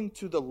according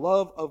to the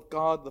love of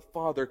God the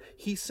Father,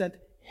 he sent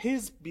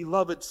his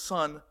beloved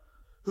Son,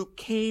 who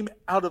came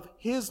out of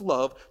his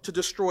love to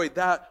destroy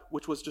that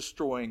which was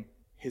destroying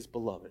his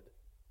beloved,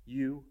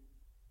 you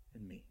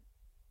and me.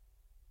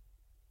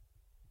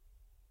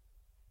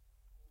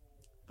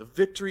 The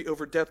victory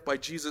over death by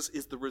Jesus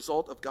is the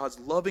result of God's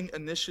loving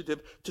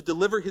initiative to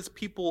deliver his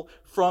people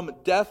from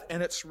death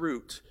and its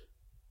root,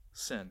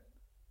 sin.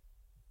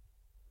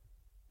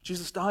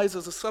 Jesus dies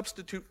as a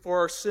substitute for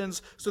our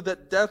sins so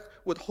that death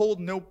would hold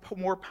no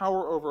more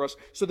power over us,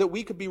 so that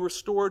we could be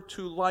restored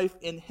to life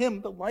in him,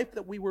 the life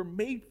that we were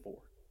made for.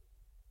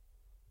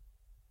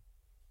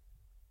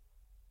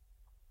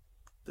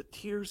 The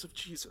tears of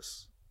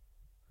Jesus,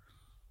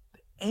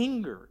 the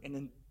anger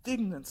and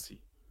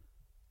indignancy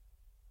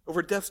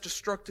over death's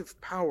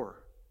destructive power,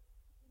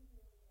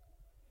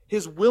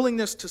 his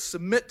willingness to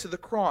submit to the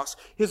cross,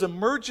 his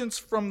emergence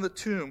from the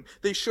tomb,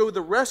 they show the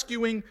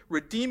rescuing,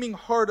 redeeming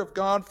heart of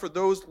God for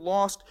those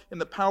lost in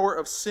the power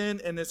of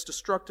sin and its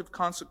destructive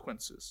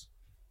consequences.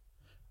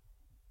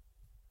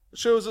 It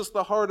shows us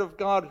the heart of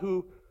God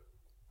who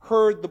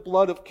heard the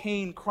blood of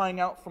Cain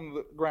crying out from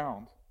the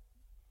ground,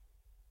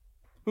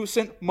 who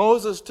sent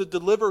Moses to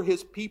deliver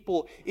his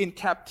people in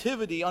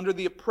captivity under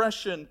the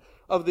oppression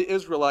of the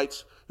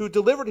Israelites, who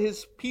delivered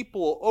his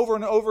people over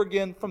and over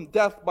again from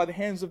death by the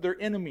hands of their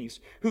enemies,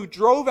 who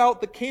drove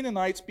out the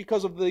Canaanites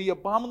because of the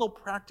abominable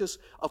practice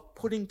of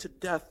putting to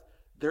death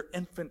their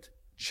infant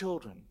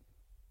children.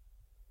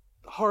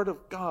 The heart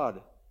of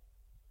God,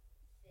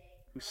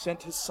 who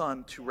sent his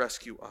Son to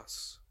rescue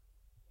us.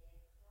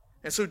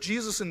 And so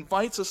Jesus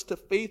invites us to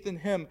faith in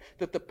him,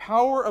 that the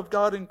power of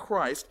God in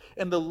Christ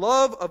and the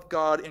love of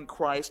God in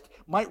Christ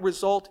might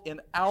result in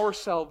our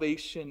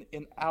salvation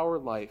in our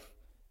life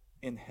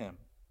in him.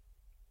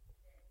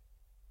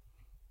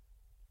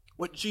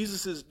 What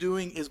Jesus is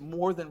doing is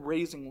more than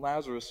raising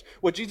Lazarus.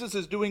 What Jesus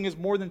is doing is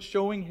more than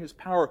showing his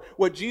power.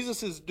 What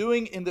Jesus is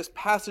doing in this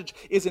passage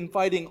is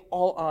inviting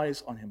all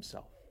eyes on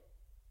himself,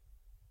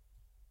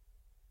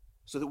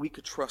 so that we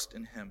could trust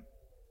in him.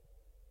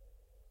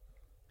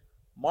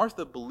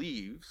 Martha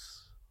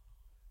believes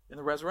in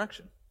the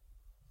resurrection.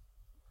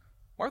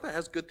 Martha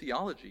has good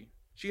theology.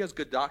 She has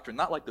good doctrine,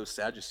 not like those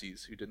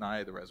Sadducees who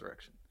deny the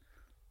resurrection.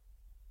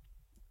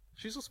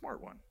 She's a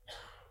smart one.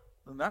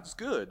 And that's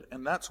good,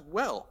 and that's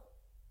well.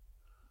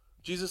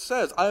 Jesus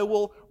says, I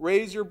will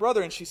raise your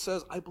brother. And she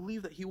says, I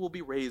believe that he will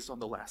be raised on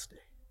the last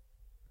day.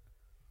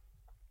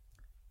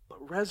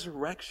 But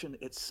resurrection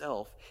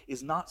itself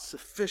is not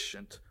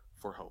sufficient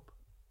for hope.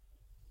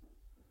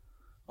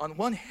 On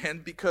one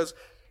hand, because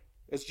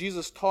as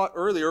Jesus taught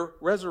earlier,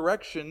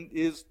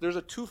 there's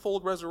a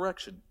twofold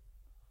resurrection.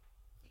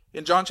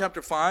 In John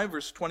chapter 5,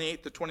 verse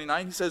 28 to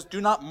 29, he says, Do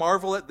not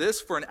marvel at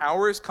this, for an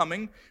hour is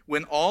coming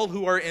when all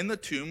who are in the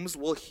tombs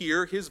will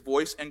hear his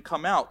voice and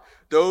come out.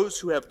 Those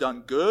who have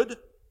done good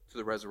to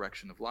the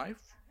resurrection of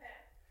life,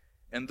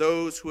 and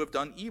those who have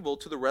done evil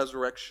to the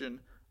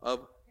resurrection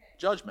of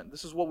judgment.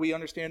 This is what we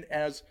understand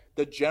as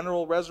the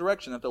general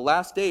resurrection. At the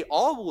last day,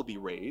 all will be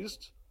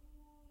raised,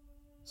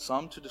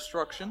 some to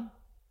destruction,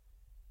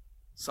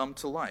 some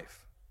to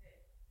life.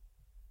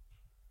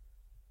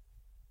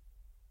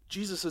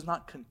 Jesus is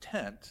not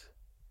content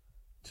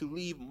to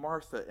leave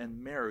Martha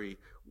and Mary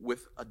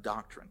with a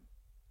doctrine,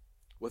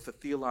 with a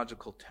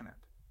theological tenet.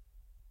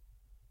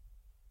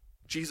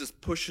 Jesus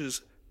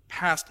pushes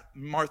past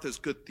Martha's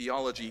good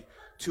theology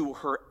to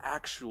her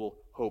actual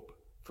hope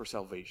for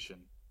salvation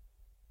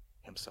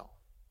himself.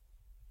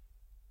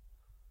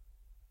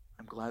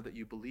 I'm glad that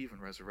you believe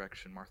in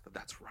resurrection, Martha.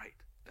 That's right.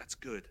 That's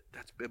good.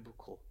 That's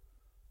biblical.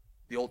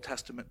 The Old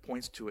Testament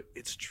points to it.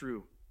 It's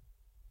true.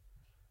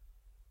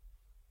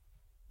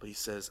 But he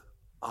says,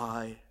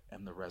 I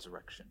am the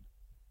resurrection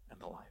and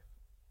the life.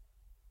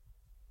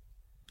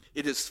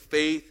 It is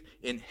faith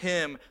in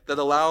him that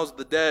allows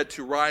the dead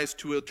to rise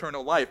to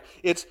eternal life.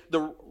 It's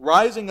the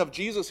rising of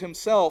Jesus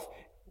himself,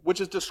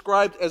 which is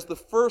described as the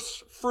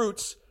first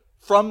fruits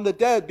from the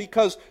dead,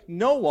 because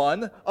no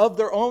one of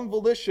their own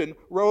volition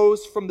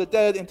rose from the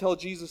dead until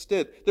Jesus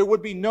did. There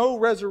would be no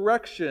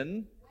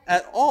resurrection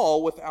at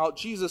all without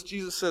Jesus.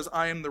 Jesus says,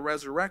 I am the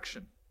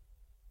resurrection.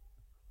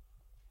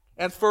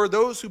 And for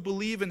those who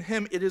believe in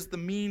him, it is the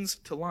means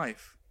to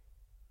life.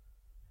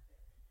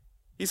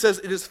 He says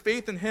it is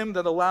faith in him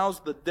that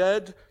allows the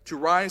dead to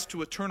rise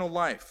to eternal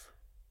life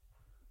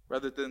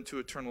rather than to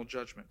eternal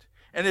judgment.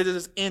 And it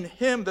is in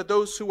him that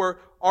those who are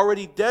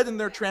already dead in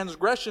their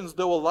transgressions,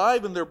 though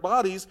alive in their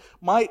bodies,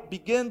 might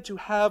begin to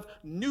have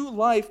new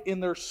life in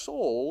their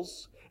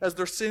souls as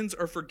their sins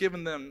are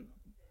forgiven them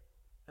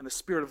and the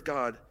Spirit of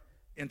God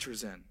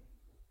enters in.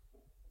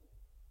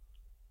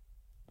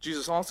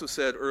 Jesus also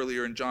said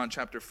earlier in John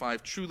chapter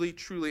 5, "Truly,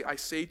 truly, I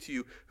say to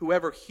you,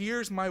 whoever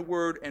hears my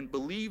word and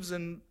believes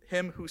in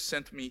him who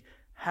sent me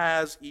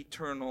has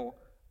eternal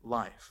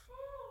life.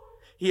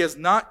 He has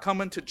not come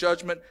into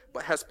judgment,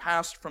 but has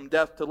passed from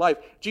death to life."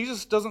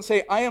 Jesus doesn't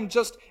say, "I am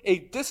just a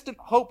distant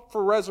hope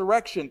for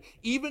resurrection.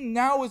 Even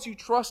now as you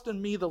trust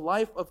in me, the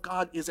life of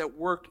God is at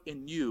work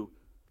in you.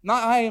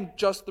 Not I am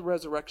just the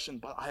resurrection,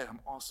 but I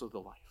am also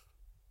the life,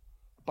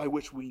 by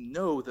which we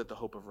know that the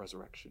hope of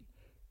resurrection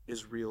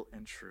is real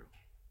and true."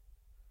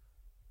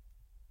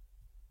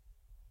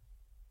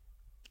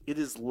 It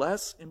is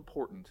less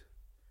important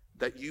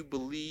that you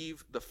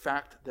believe the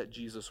fact that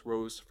Jesus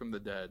rose from the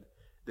dead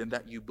than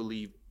that you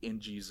believe in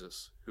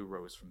Jesus who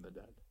rose from the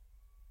dead.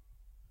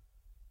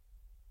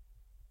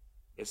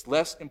 It's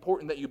less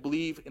important that you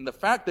believe in the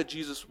fact that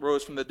Jesus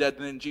rose from the dead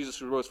than in Jesus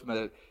who rose from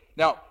the dead.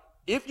 Now,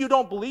 if you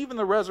don't believe in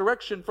the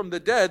resurrection from the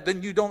dead,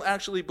 then you don't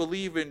actually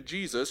believe in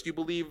Jesus. You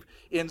believe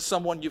in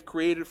someone you've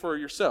created for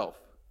yourself.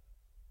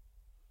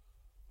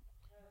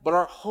 But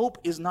our hope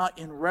is not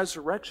in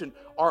resurrection.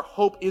 Our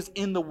hope is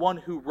in the one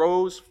who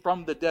rose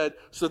from the dead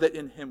so that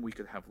in him we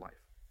could have life.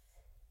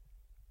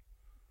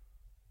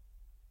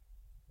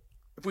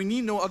 If we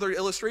need no other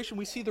illustration,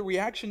 we see the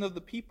reaction of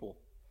the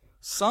people.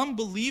 Some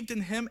believed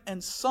in him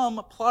and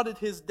some plotted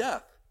his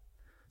death.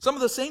 Some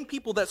of the same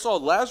people that saw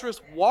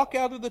Lazarus walk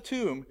out of the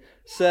tomb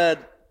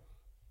said,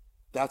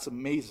 "That's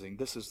amazing,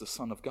 this is the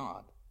Son of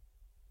God."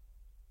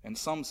 And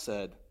some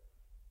said,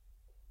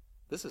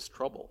 "This is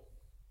trouble.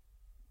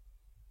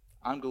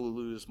 I'm going to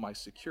lose my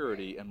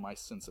security and my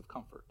sense of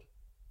comfort."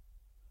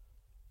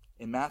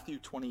 In Matthew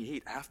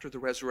 28, after the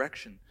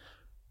resurrection,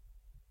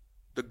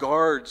 the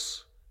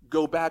guards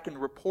go back and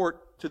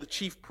report to the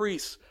chief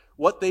priests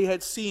what they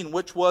had seen,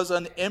 which was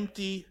an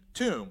empty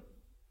tomb.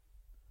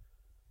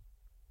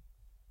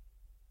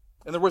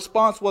 And the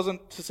response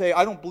wasn't to say,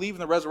 "I don't believe in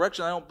the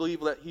resurrection, I don't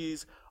believe that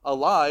he's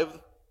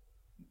alive."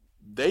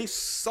 They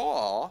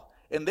saw,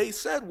 and they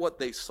said what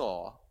they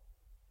saw,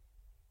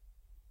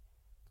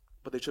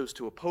 but they chose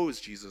to oppose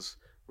Jesus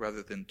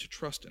rather than to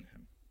trust in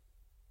him.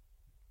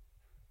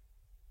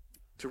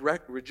 To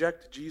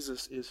reject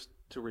Jesus is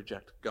to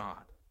reject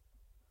God,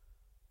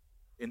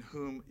 in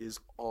whom is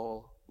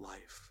all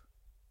life.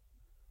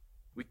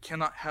 We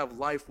cannot have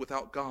life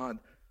without God,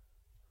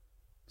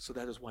 so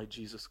that is why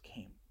Jesus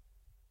came.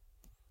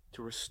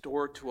 To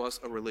restore to us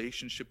a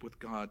relationship with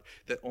God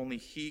that only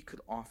he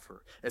could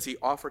offer, as he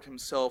offered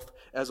himself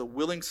as a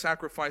willing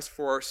sacrifice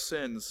for our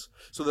sins,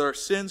 so that our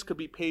sins could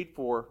be paid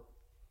for.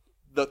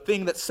 The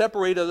thing that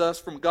separated us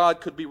from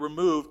God could be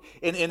removed,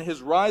 and in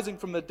his rising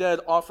from the dead,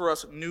 offer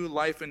us new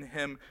life in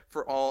him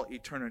for all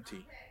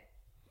eternity.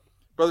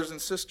 Brothers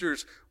and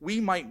sisters, we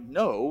might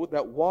know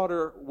that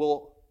water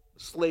will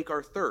slake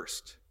our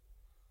thirst.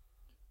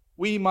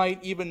 We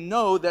might even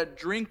know that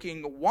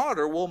drinking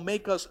water will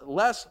make us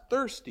less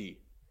thirsty.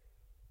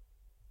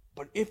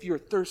 But if you're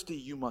thirsty,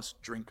 you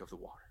must drink of the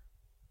water.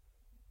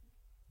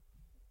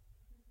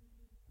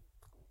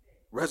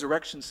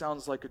 Resurrection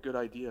sounds like a good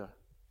idea.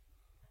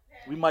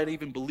 We might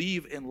even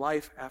believe in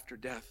life after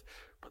death.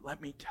 But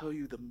let me tell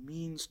you the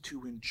means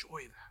to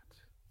enjoy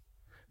that.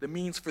 The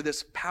means for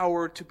this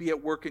power to be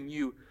at work in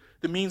you.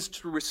 The means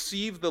to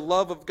receive the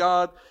love of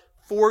God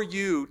for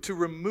you, to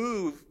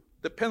remove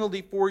the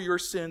penalty for your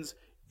sins,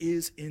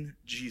 is in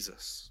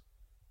Jesus.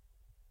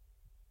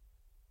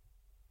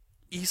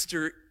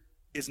 Easter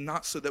is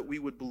not so that we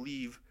would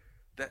believe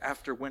that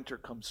after winter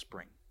comes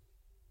spring,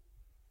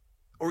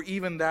 or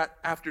even that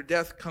after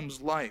death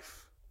comes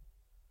life.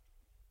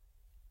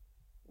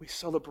 We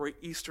celebrate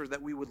Easter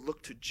that we would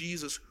look to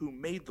Jesus who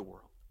made the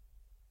world,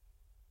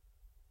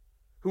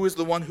 who is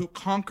the one who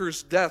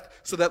conquers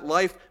death so that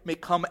life may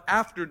come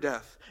after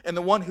death, and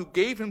the one who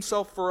gave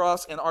himself for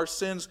us and our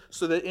sins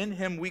so that in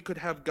him we could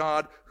have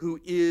God who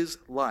is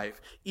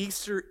life.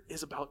 Easter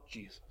is about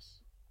Jesus.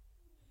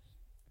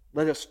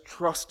 Let us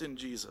trust in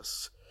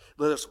Jesus.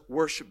 Let us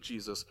worship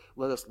Jesus.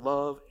 Let us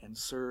love and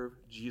serve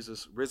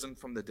Jesus, risen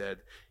from the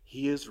dead.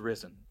 He is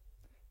risen.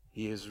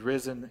 He is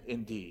risen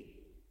indeed.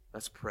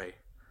 Let's pray.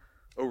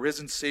 O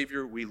risen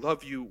Savior, we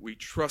love you. We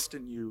trust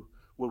in you.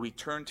 Will we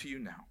turn to you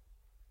now,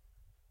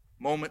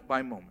 moment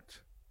by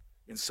moment,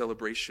 in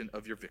celebration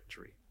of your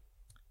victory?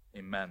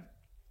 Amen.